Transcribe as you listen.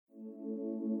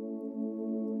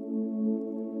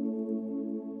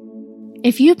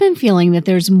If you've been feeling that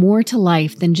there's more to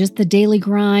life than just the daily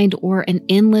grind or an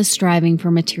endless striving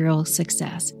for material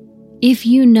success, if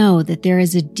you know that there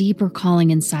is a deeper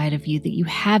calling inside of you that you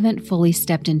haven't fully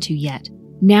stepped into yet,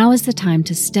 now is the time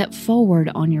to step forward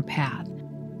on your path.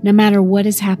 No matter what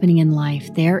is happening in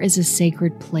life, there is a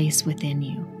sacred place within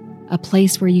you, a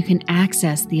place where you can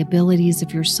access the abilities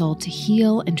of your soul to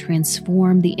heal and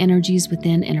transform the energies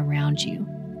within and around you.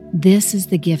 This is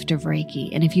the gift of Reiki,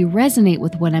 and if you resonate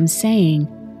with what I'm saying,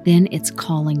 then it's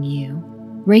calling you.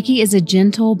 Reiki is a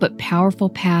gentle but powerful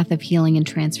path of healing and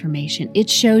transformation. It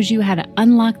shows you how to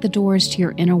unlock the doors to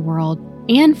your inner world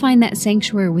and find that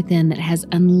sanctuary within that has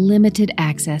unlimited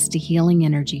access to healing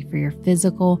energy for your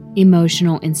physical,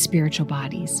 emotional, and spiritual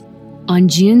bodies. On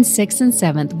June 6th and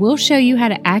 7th, we'll show you how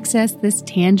to access this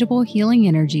tangible healing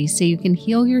energy so you can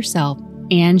heal yourself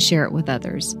and share it with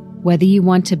others. Whether you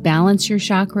want to balance your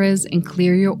chakras and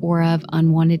clear your aura of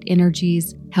unwanted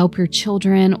energies, help your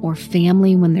children or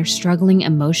family when they're struggling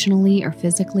emotionally or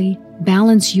physically,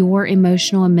 balance your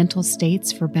emotional and mental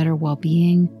states for better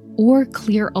well-being, or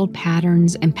clear old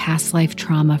patterns and past life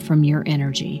trauma from your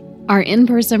energy. Our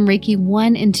in-person Reiki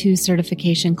 1 and 2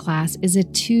 certification class is a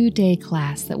 2-day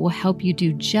class that will help you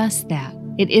do just that.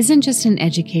 It isn't just an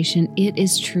education, it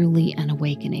is truly an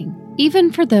awakening.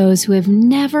 Even for those who have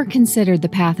never considered the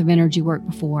path of energy work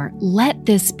before, let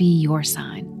this be your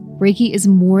sign. Reiki is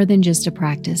more than just a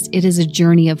practice. It is a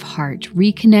journey of heart,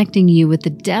 reconnecting you with the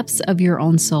depths of your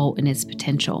own soul and its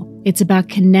potential. It's about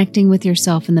connecting with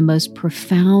yourself in the most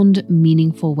profound,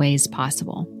 meaningful ways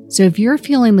possible. So if you're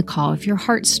feeling the call, if your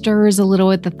heart stirs a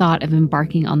little at the thought of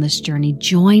embarking on this journey,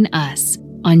 join us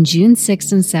on June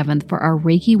 6th and 7th for our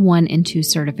Reiki 1 and 2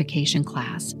 certification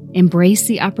class. Embrace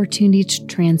the opportunity to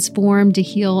transform, to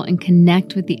heal, and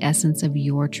connect with the essence of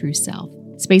your true self.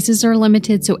 Spaces are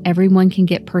limited so everyone can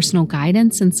get personal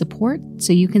guidance and support,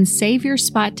 so you can save your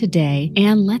spot today,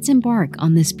 and let's embark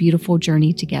on this beautiful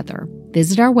journey together.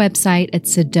 Visit our website at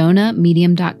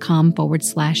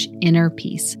sedonamedium.com/inner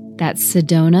peace. That's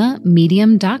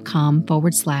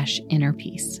sedonamedium.com/inner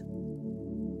peace.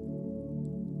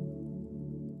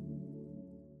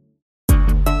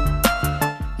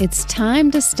 It's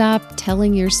time to stop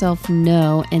telling yourself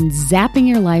no and zapping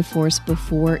your life force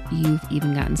before you've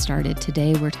even gotten started.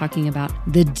 Today, we're talking about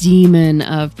the demon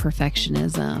of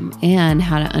perfectionism and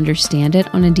how to understand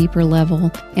it on a deeper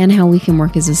level and how we can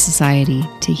work as a society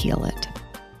to heal it.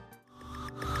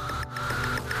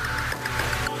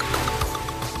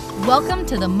 Welcome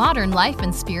to the Modern Life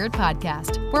and Spirit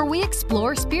Podcast, where we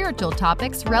explore spiritual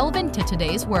topics relevant to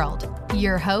today's world.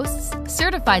 Your hosts,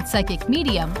 certified psychic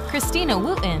medium Christina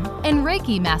Wooten and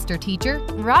Reiki master teacher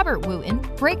Robert Wooten,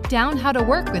 break down how to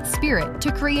work with spirit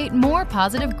to create more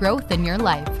positive growth in your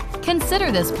life.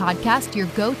 Consider this podcast your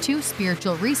go-to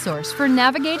spiritual resource for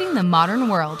navigating the modern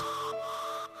world.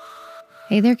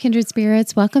 Hey there, kindred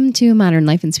spirits. Welcome to Modern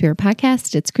Life and Spirit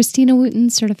Podcast. It's Christina Wooten,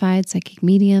 certified psychic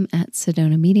medium at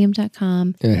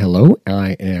sedonamedium.com. Hello,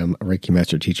 I am Reiki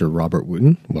Master Teacher Robert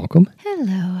Wooten. Welcome.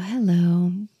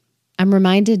 Hello. I'm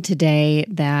reminded today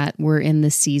that we're in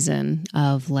the season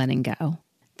of letting go.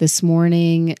 This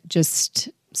morning, just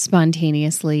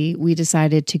spontaneously, we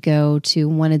decided to go to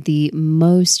one of the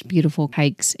most beautiful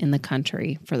hikes in the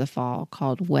country for the fall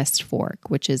called West Fork,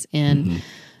 which is in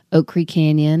Oak Creek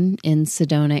Canyon in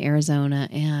Sedona, Arizona,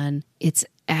 and it's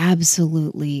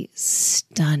absolutely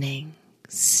stunning.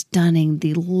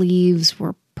 The leaves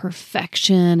were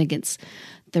perfection against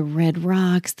the red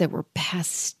rocks that were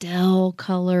pastel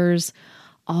colors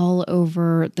all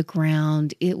over the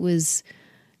ground. It was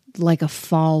like a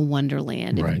fall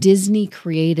wonderland. Right. If Disney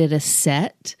created a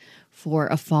set for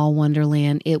a fall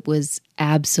wonderland, it was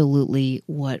absolutely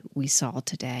what we saw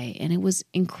today, and it was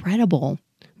incredible.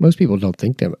 Most people don't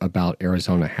think about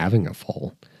Arizona having a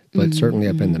fall, but certainly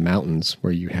up in the mountains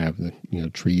where you have the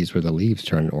trees where the leaves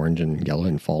turn orange and yellow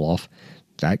and fall off,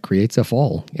 that creates a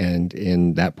fall. And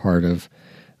in that part of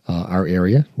our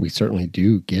area, we certainly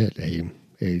do get a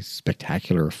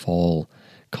spectacular fall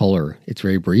color. It's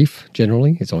very brief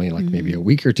generally. It's only like maybe a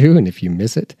week or two, and if you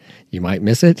miss it, you might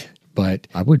miss it. But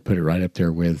I would put it right up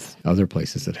there with other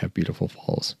places that have beautiful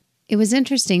falls. It was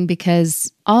interesting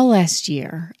because all last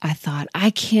year, I thought, I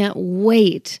can't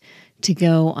wait to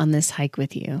go on this hike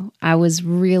with you. I was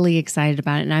really excited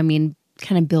about it. And I mean,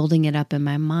 kind of building it up in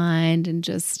my mind and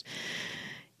just,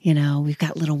 we've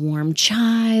got little warm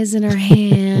chais in our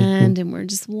hand and we're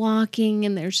just walking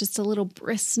and there's just a little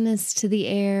briskness to the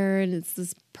air and it's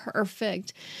this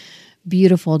perfect,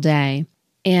 beautiful day.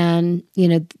 And,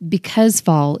 because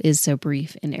fall is so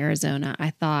brief in Arizona,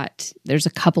 I thought there's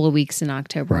a couple of weeks in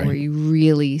October Right. where you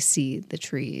really see the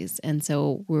trees. And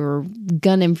so we're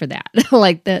gunning for that.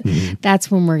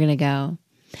 That's when we're going to go.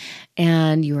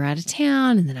 And you were out of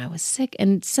town, and then I was sick.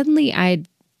 And suddenly I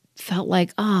felt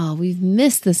like, we've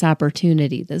missed this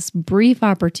opportunity. This brief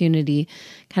opportunity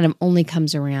kind of only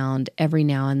comes around every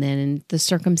now and then. And the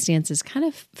circumstances kind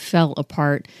of fell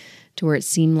apart to where it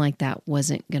seemed like that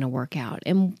wasn't going to work out.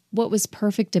 And what was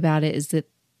perfect about it is that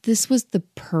this was the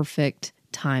perfect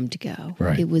time to go.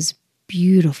 Right. It was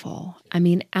beautiful. I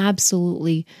mean,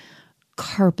 absolutely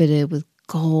carpeted with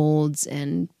golds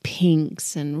and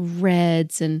pinks and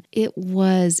reds. And it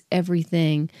was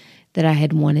everything that I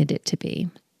had wanted it to be.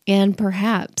 And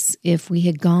perhaps if we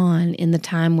had gone in the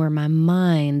time where my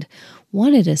mind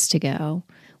wanted us to go,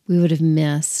 we would have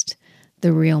missed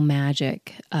the real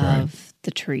magic of the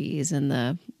trees and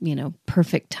the,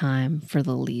 perfect time for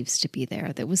the leaves to be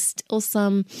there. There was still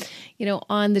some,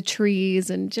 on the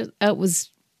trees, and just it was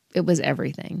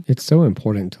everything. It's so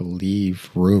important to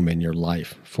leave room in your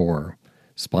life for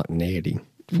spontaneity,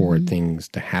 for things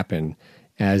to happen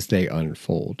as they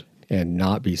unfold, and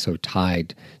not be so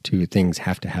tied to things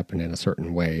have to happen in a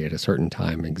certain way at a certain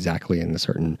time, exactly in a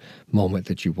certain moment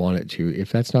that you want it to.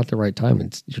 If that's not the right time,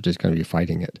 you're just going to be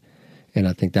fighting it. And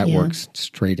I think that works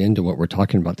straight into what we're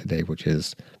talking about today, which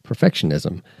is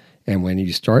perfectionism. And when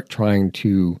you start trying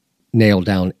to nail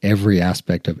down every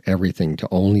aspect of everything to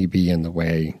only be in the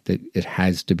way that it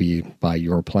has to be by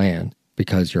your plan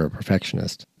because you're a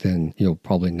perfectionist, then you'll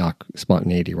probably knock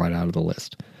spontaneity right out of the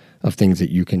list of things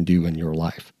that you can do in your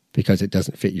life because it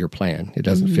doesn't fit your plan. It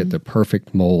doesn't fit the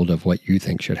perfect mold of what you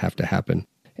think should have to happen.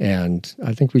 And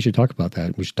I think we should talk about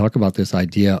that. We should talk about this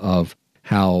idea of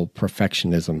how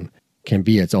perfectionism can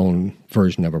be its own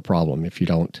version of a problem if you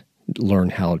don't learn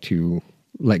how to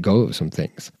let go of some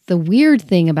things. The weird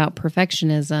thing about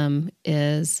perfectionism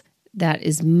is that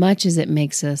as much as it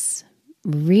makes us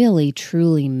really,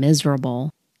 truly miserable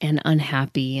and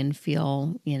unhappy and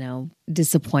feel,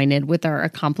 disappointed with our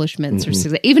accomplishments or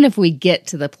success, even if we get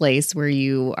to the place where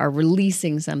you are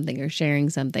releasing something or sharing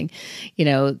something,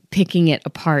 picking it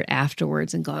apart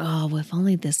afterwards and going, well, if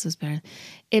only this was better.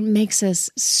 It makes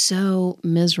us so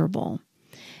miserable.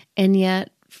 And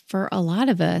yet, for a lot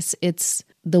of us, it's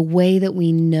the way that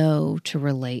we know to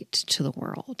relate to the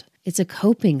world. It's a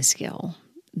coping skill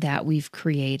that we've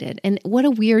created. And what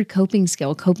a weird coping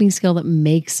skill that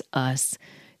makes us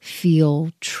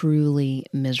feel truly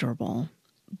miserable.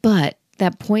 But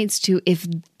that points to, if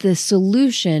the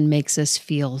solution makes us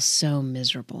feel so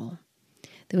miserable,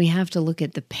 then we have to look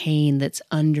at the pain that's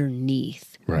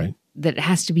underneath. Right. That it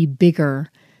has to be bigger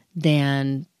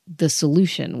than the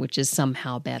solution, which is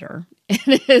somehow better.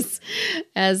 And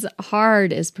as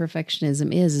hard as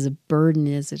perfectionism is, as a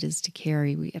burden as it is to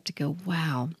carry, we have to go,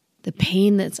 wow, the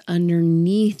pain that's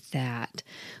underneath that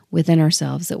within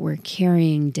ourselves that we're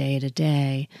carrying day to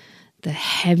day, the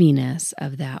heaviness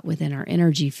of that within our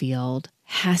energy field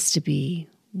has to be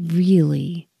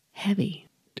really heavy.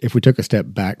 If we took a step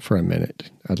back for a minute,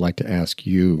 I'd like to ask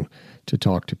you to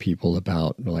talk to people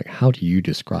about, how do you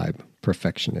describe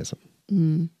perfectionism?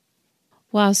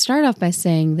 Well, I'll start off by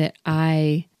saying that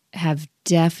I have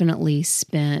definitely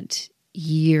spent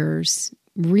years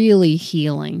really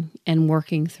healing and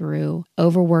working through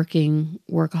overworking,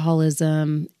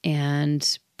 workaholism,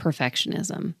 and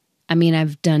perfectionism. I mean,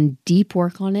 I've done deep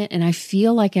work on it, and I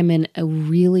feel like I'm in a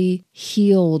really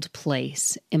healed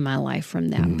place in my life from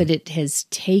that. But it has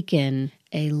taken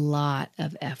a lot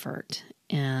of effort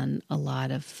and a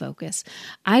lot of focus.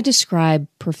 I describe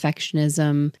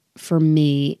perfectionism for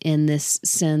me in this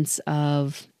sense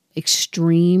of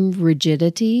extreme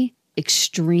rigidity,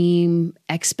 extreme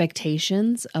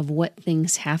expectations of what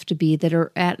things have to be that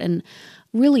are at an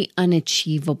really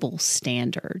unachievable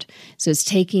standard. So it's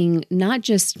taking not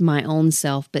just my own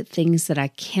self, but things that I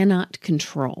cannot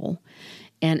control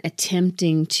and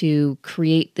attempting to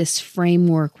create this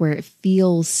framework where it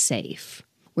feels safe,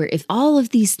 where if all of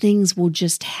these things will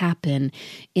just happen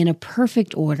in a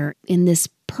perfect order, in this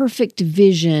perfect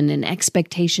vision and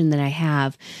expectation that I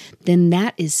have, then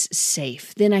that is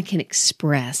safe. Then I can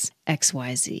express X,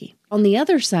 Y, Z. On the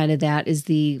other side of that is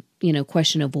the,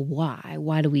 question of why.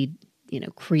 Why do we,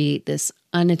 create this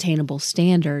unattainable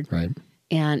standard? Right.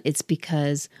 And it's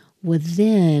because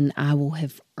then I will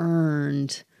have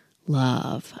earned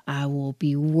love. I will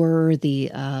be worthy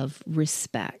of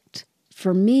respect.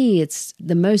 For me, it's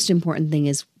the most important thing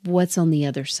is what's on the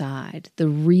other side, the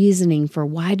reasoning for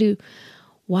why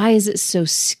is it so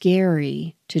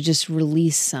scary to just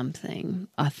release something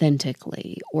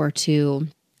authentically or to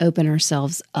open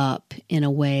ourselves up in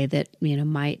a way that,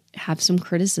 might have some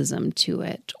criticism to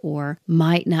it or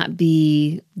might not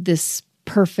be this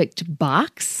perfect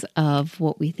box of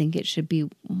what we think it should be.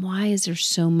 Why is there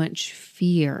so much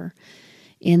fear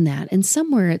in that? And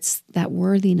somewhere it's that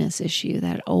worthiness issue,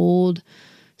 that old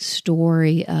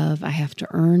story of I have to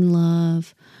earn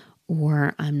love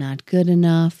or I'm not good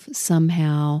enough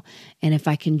somehow. And if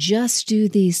I can just do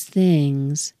these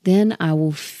things, then I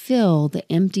will fill the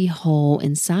empty hole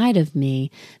inside of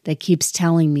me that keeps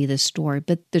telling me the story.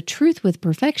 But the truth with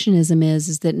perfectionism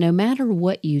is that no matter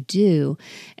what you do,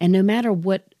 and no matter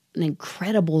what an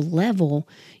incredible level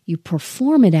you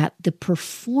perform it at, the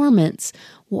performance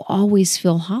will always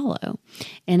feel hollow.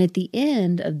 And at the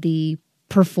end of the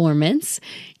performance,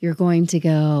 you're going to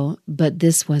go, but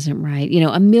this wasn't right.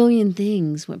 A million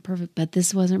things went perfect, but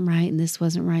this wasn't right, and this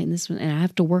wasn't right, and this one, and I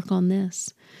have to work on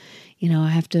this. I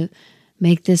have to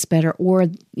make this better. Or,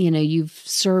 you've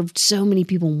served so many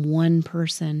people, one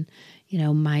person,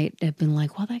 might have been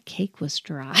like, well, that cake was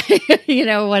dry,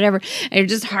 whatever. And you're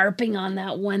just harping on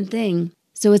that one thing.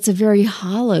 So it's a very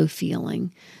hollow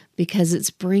feeling because it's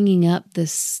bringing up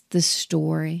this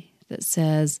story that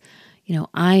says,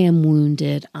 I am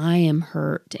wounded, I am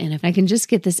hurt, and if I can just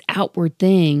get this outward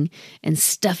thing and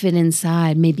stuff it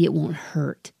inside, maybe it won't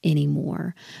hurt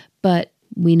anymore. But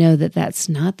we know that that's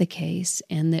not the case,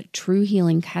 and that true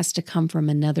healing has to come from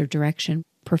another direction.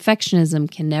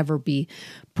 Perfectionism can never be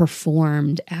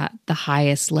performed at the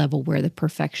highest level where the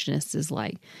perfectionist is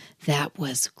like, that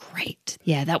was great.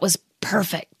 Yeah, that was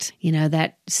perfect.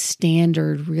 That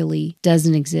standard really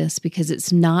doesn't exist because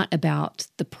it's not about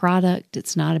the product.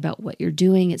 It's not about what you're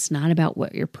doing. It's not about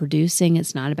what you're producing.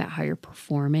 It's not about how you're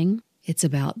performing. It's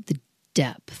about the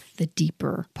depth, the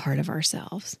deeper part of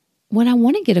ourselves. What I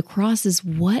want to get across is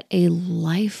what a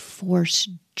life force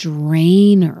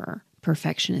drainer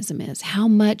perfectionism is, how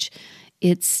much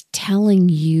it's telling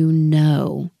you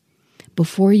no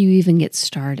before you even get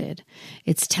started.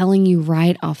 It's telling you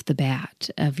right off the bat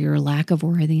of your lack of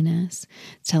worthiness.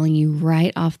 It's telling you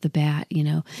right off the bat,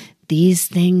 these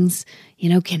things,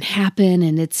 can happen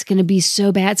and it's going to be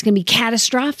so bad. It's going to be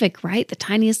catastrophic, right? The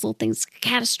tiniest little thing's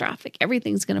catastrophic.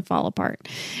 Everything's going to fall apart.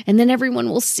 And then everyone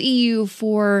will see you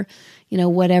for,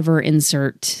 whatever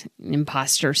insert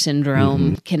imposter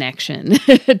syndrome connection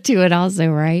to it also,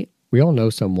 right? We all know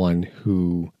someone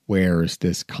who wears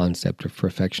this concept of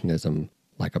perfectionism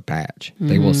like a badge.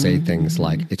 They will say things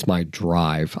like, it's my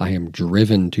drive. I am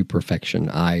driven to perfection.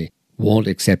 I won't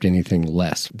accept anything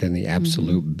less than the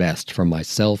absolute best from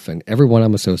myself and everyone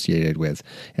I'm associated with.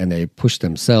 And they push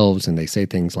themselves and they say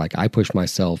things like, I push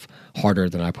myself harder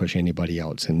than I push anybody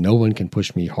else. And no one can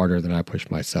push me harder than I push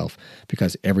myself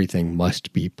because everything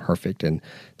must be perfect. And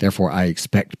therefore I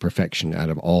expect perfection out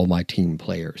of all my team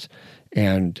players.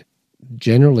 And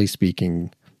generally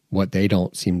speaking, what they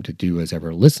don't seem to do is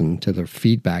ever listen to the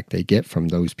feedback they get from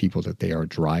those people that they are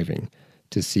driving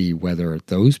to see whether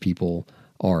those people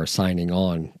are signing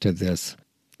on to this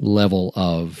level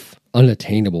of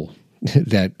unattainable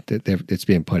that it's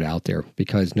being put out there.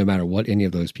 Because no matter what any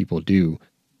of those people do,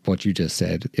 what you just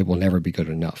said, it will never be good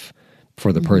enough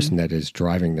for the person that is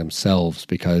driving themselves,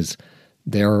 because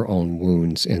their own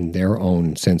wounds and their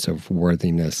own sense of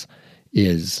worthiness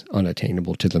is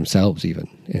unattainable to themselves even.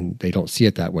 And they don't see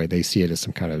it that way. They see it as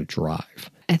some kind of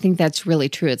drive. I think that's really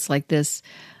true. It's like this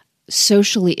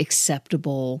socially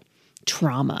acceptable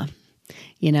trauma,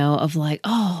 of like,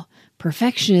 oh,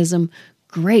 perfectionism,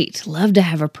 great. Love to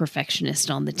have a perfectionist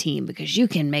on the team because you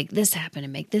can make this happen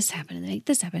and make this happen and make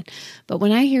this happen. But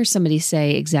when I hear somebody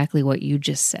say exactly what you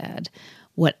just said,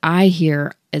 what I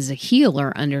hear as a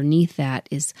healer underneath that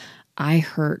is, I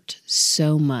hurt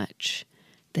so much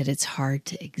that it's hard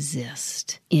to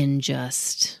exist in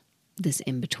just this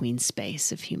in-between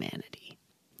space of humanity,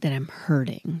 that I'm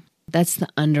hurting. That's the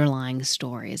underlying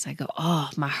story. As I go, oh,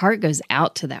 my heart goes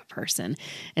out to that person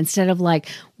instead of like,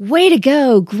 way to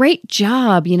go, great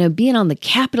job, being on the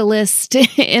capitalist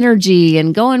energy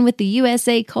and going with the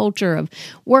USA culture of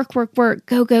work, work, work,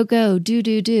 go, go, go,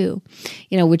 do,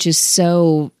 which is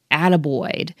so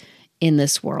attaboyed in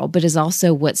this world, but is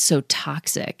also what's so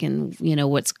toxic and,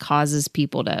 what causes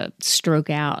people to stroke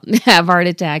out and have heart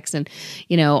attacks and,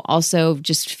 also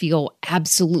just feel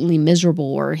absolutely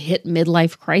miserable or hit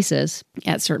midlife crisis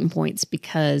at certain points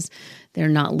because they're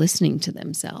not listening to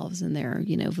themselves and they're,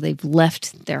 they've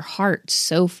left their heart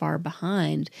so far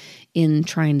behind in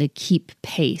trying to keep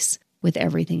pace with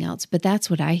everything else. But that's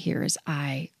what I hear is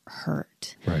I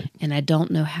hurt. Right. And I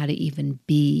don't know how to even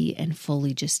be and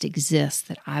fully just exist,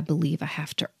 that I believe I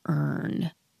have to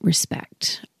earn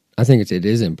respect. I think it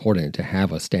is important to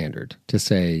have a standard, to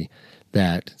say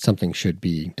that something should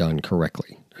be done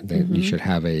correctly. That you should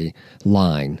have a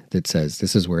line that says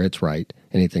this is where it's right.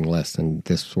 Anything less than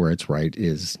this where it's right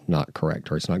is not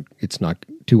correct, or it's not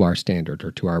to our standard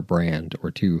or to our brand or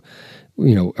to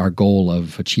our goal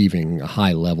of achieving a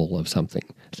high level of something.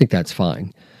 I think that's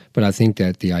fine. But I think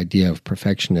that the idea of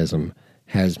perfectionism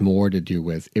has more to do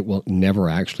with it will never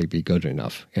actually be good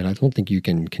enough. And I don't think you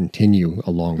can continue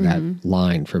along that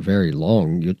line for very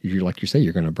long. You like you say,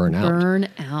 you're going to burn out. Burn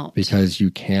out. Because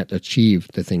you can't achieve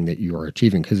the thing that you are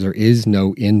achieving, because there is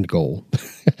no end goal.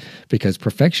 Because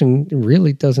perfection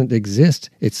really doesn't exist.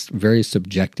 It's very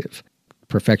subjective.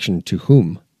 Perfection to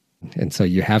whom? And so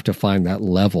you have to find that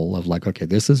level of like, okay,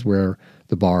 this is where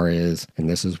the bar is, and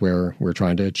this is where we're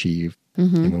trying to achieve.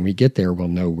 And when we get there, we'll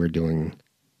know we're doing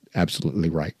absolutely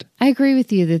right. I agree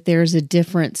with you that there's a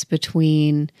difference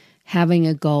between having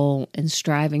a goal and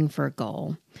striving for a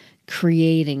goal,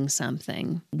 creating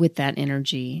something with that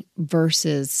energy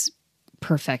versus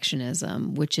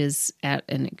perfectionism, which is at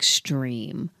an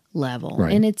extreme level.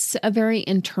 Right. And it's a very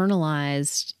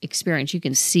internalized experience. You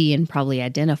can see and probably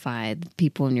identify the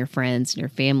people in your friends and your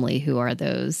family who are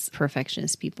those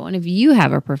perfectionist people. And if you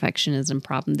have a perfectionism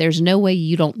problem, there's no way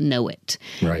you don't know it.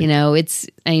 Right. It's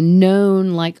a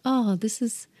known like, oh, this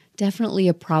is definitely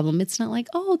a problem. It's not like,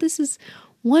 oh, this is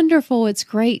wonderful. It's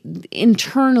great.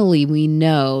 Internally, we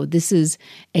know this is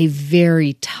a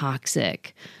very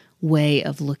toxic way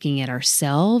of looking at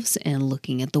ourselves and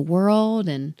looking at the world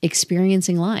and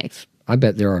experiencing life. I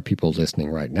bet there are people listening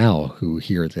right now who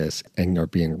hear this and are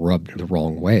being rubbed the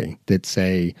wrong way, that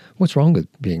say, what's wrong with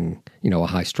being, a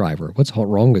high striver? What's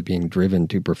wrong with being driven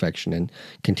to perfection and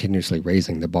continuously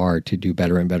raising the bar to do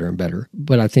better and better and better?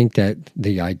 But I think that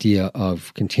the idea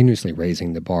of continuously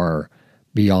raising the bar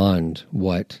beyond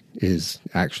what is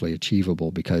actually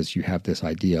achievable, because you have this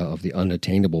idea of the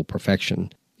unattainable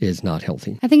perfection, is not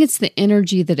healthy. I think it's the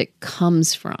energy that it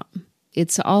comes from.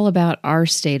 It's all about our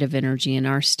state of energy and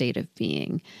our state of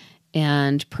being.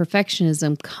 And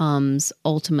perfectionism comes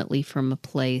ultimately from a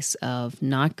place of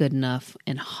not good enough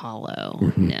and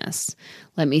hollowness.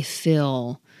 Let me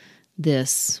fill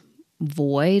this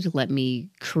void. Let me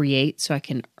create so I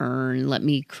can earn. Let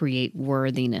me create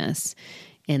worthiness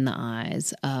in the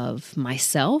eyes of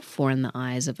myself or in the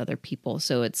eyes of other people.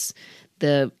 So it's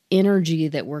the energy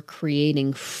that we're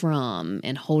creating from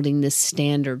and holding this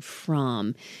standard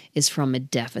from is from a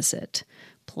deficit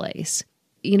place.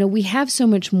 We have so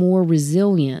much more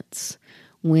resilience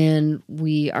when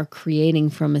we are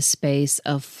creating from a space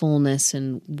of fullness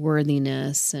and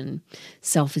worthiness and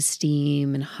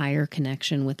self-esteem and higher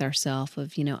connection with ourself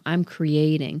of, I'm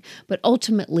creating. But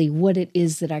ultimately, what it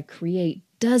is that I create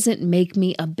doesn't make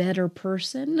me a better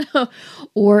person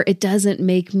or it doesn't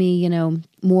make me,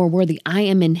 more worthy. I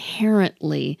am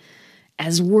inherently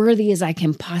as worthy as I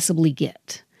can possibly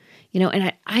get.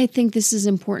 And I think this is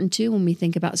important too when we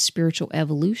think about spiritual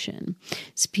evolution.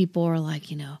 So people are like,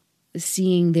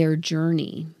 seeing their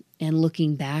journey and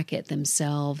looking back at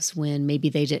themselves when maybe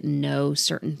they didn't know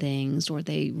certain things or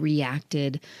they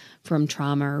reacted from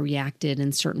trauma or reacted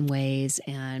in certain ways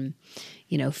and,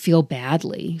 feel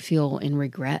badly, feel in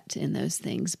regret in those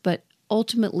things. But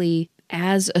ultimately,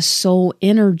 as a soul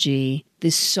energy,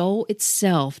 the soul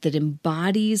itself that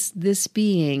embodies this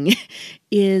being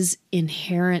is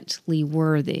inherently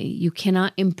worthy. You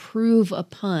cannot improve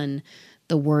upon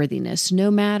the worthiness, no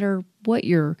matter what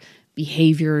your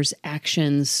behaviors,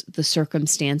 actions, the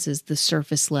circumstances, the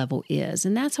surface level is.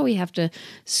 And that's how we have to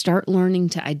start learning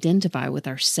to identify with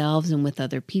ourselves and with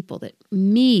other people that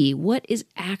me, what is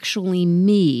actually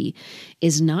me,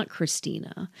 is not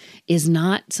Christina, is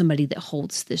not somebody that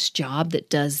holds this job, that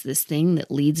does this thing, that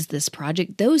leads this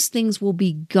project. Those things will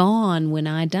be gone when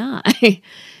I die.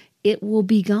 It will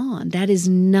be gone. That is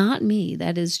not me.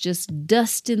 That is just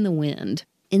dust in the wind.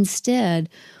 Instead,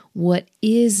 what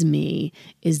is me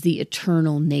is the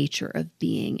eternal nature of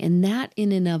being. And that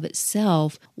in and of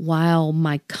itself, while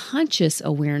my conscious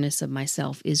awareness of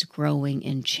myself is growing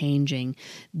and changing,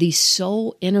 the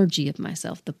soul energy of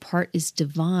myself, the part is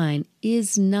divine,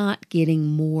 is not getting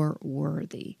more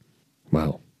worthy.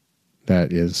 Wow.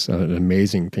 That is an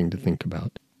amazing thing to think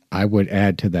about. I would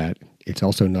add to that, it's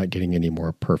also not getting any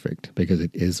more perfect because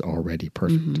it is already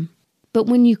perfect. Mm-hmm. But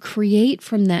when you create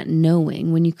from that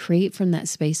knowing, when you create from that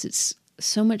space, it's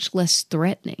so much less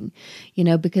threatening,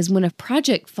 because when a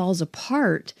project falls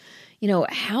apart,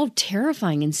 how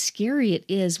terrifying and scary it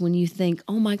is when you think,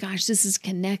 oh my gosh, this is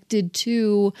connected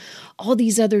to all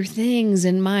these other things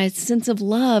and my sense of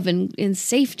love and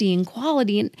safety and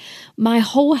quality, and my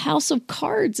whole house of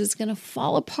cards is going to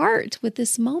fall apart with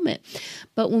this moment.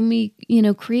 But when we,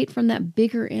 create from that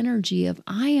bigger energy of,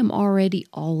 I am already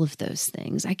all of those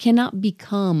things. I cannot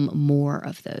become more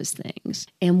of those things.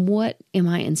 And what am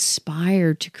I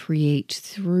inspired to create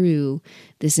through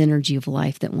this energy of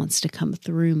life that wants to come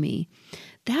through me?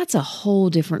 That's a whole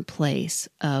different place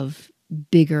of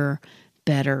bigger,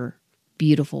 better,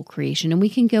 beautiful creation. And we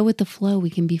can go with the flow. We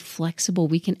can be flexible.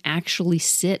 We can actually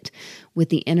sit with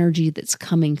the energy that's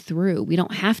coming through. We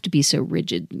don't have to be so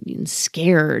rigid and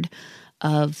scared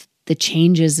of the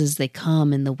changes as they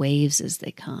come and the waves as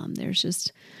they come. There's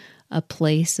just a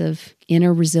place of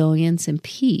inner resilience and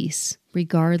peace,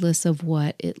 regardless of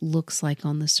what it looks like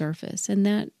on the surface. And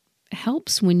that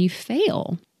helps when you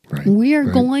fail. Right, we are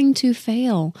going to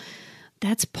fail.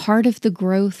 That's part of the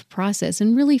growth process.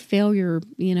 And really failure,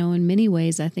 in many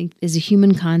ways, I think is a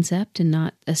human concept and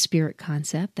not a spirit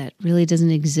concept. That really doesn't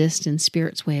exist in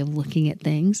spirit's way of looking at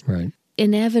things. Right.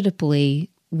 Inevitably,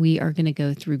 we are going to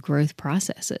go through growth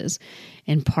processes.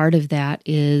 And part of that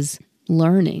is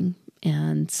learning.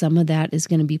 And some of that is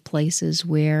going to be places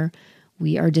where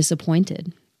we are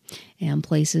disappointed and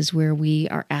places where we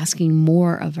are asking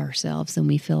more of ourselves than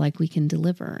we feel like we can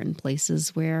deliver, and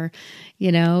places where,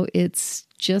 it's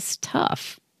just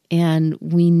tough. And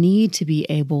we need to be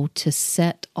able to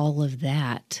set all of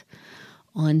that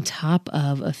on top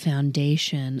of a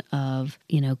foundation of,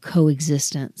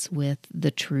 coexistence with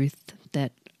the truth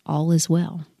that all is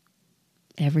well.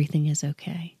 Everything is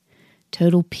okay.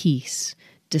 Total peace,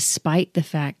 despite the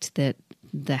fact that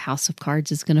the house of cards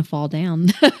is going to fall down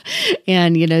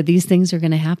and, these things are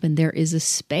going to happen. There is a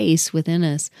space within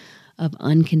us of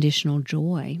unconditional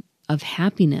joy, of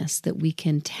happiness that we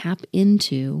can tap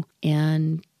into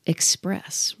and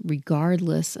express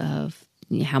regardless of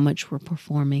how much we're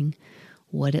performing,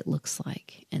 what it looks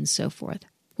like, and so forth.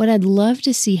 What I'd love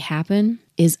to see happen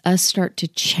is us start to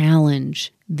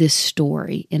challenge this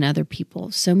story in other people.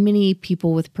 So many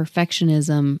people with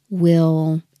perfectionism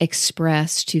will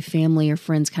express to family or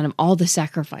friends kind of all the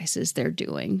sacrifices they're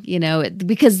doing,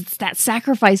 because that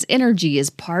sacrifice energy is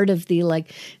part of the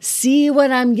see what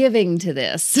I'm giving to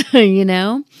this,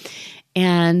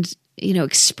 and,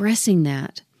 expressing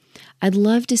that. I'd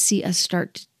love to see us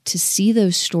start to see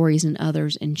those stories in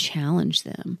others and challenge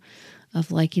them of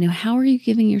how are you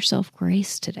giving yourself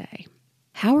grace today?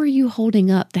 How are you holding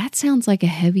up? That sounds like a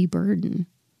heavy burden.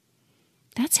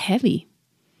 That's heavy.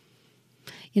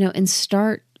 And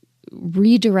start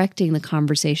redirecting the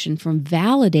conversation from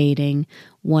validating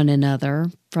one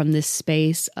another from this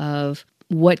space of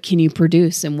what can you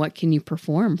produce and what can you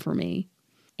perform for me?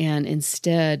 And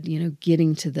instead,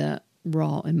 getting to the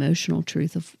raw emotional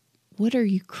truth of what are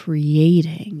you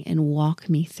creating, and walk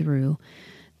me through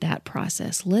that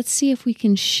process. Let's see if we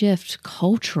can shift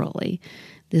culturally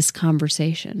this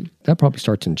conversation. That probably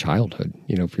starts in childhood,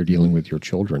 if you're dealing with your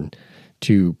children,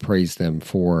 to praise them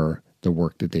for the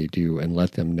work that they do and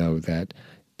let them know that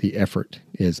the effort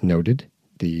is noted,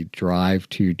 the drive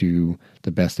to do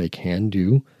the best they can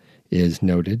do is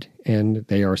noted, and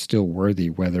they are still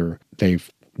worthy whether they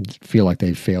feel like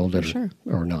they've failed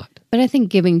or not. But I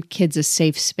think giving kids a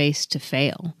safe space to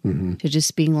fail, to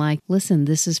just being like, listen,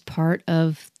 this is part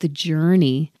of the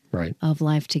journey of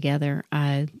life together.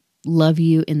 I love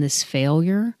you in this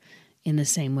failure in the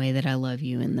same way that I love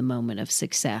you in the moment of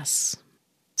success.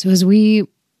 So as we,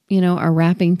 are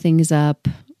wrapping things up,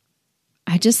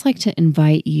 I'd just like to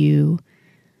invite you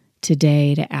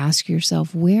today to ask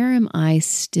yourself, where am I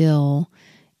still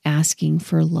asking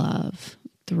for love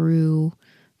through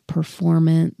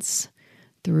performance,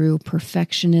 through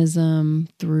perfectionism,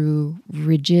 through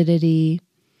rigidity?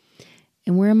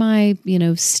 And where am I,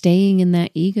 staying in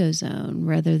that ego zone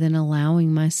rather than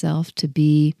allowing myself to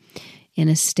be in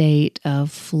a state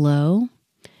of flow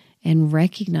and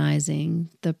recognizing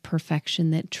the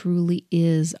perfection that truly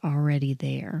is already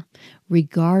there,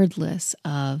 regardless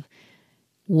of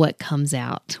what comes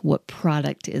out, what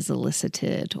product is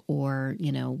elicited, or,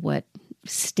 what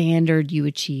standard you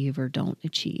achieve or don't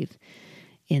achieve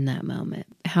in that moment.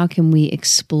 How can we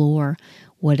explore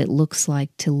what it looks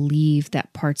like to leave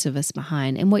that parts of us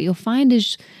behind? And what you'll find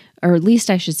is, or at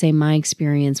least I should say my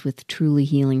experience with truly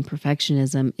healing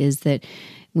perfectionism, is that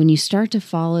when you start to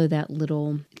follow that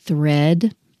little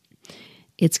thread,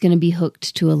 it's going to be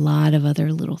hooked to a lot of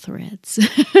other little threads,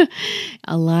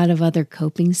 a lot of other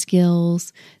coping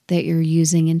skills that you're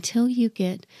using until you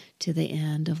get to the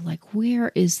end of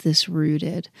where is this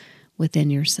rooted within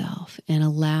yourself, and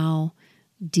allow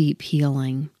deep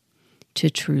healing to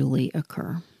truly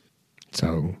occur.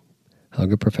 So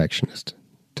hug a perfectionist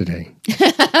today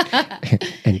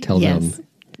and tell them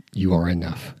you are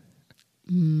enough.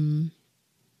 I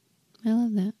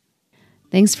love that.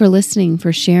 Thanks for listening,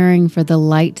 for sharing, for the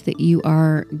light that you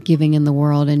are giving in the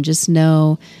world. And just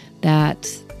know that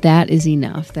that is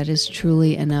enough. That is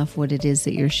truly enough what it is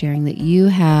that you're sharing, that you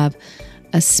have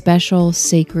a special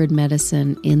sacred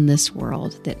medicine in this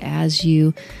world, that as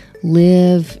you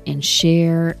live and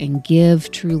share and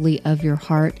give truly of your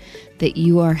heart, that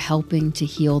you are helping to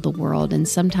heal the world. And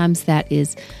sometimes that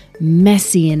is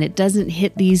messy and it doesn't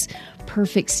hit these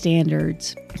perfect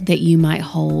standards that you might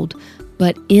hold.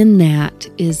 But in that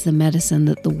is the medicine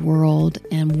that the world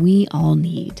and we all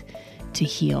need to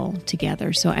heal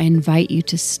together. So I invite you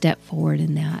to step forward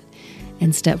in that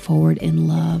and step forward in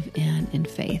love and in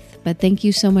faith. But thank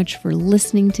you so much for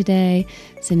listening today,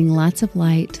 sending lots of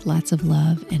light, lots of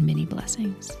love, and many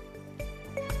blessings.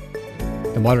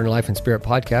 The Modern Life and Spirit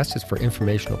podcast is for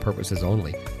informational purposes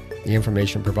only. The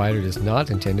information provided is not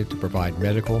intended to provide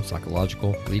medical,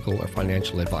 psychological, legal, or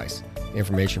financial advice. The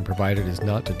information provided is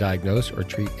not to diagnose or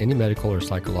treat any medical or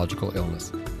psychological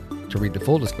illness. To read the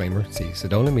full disclaimer, see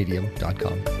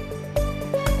SedonaMedium.com.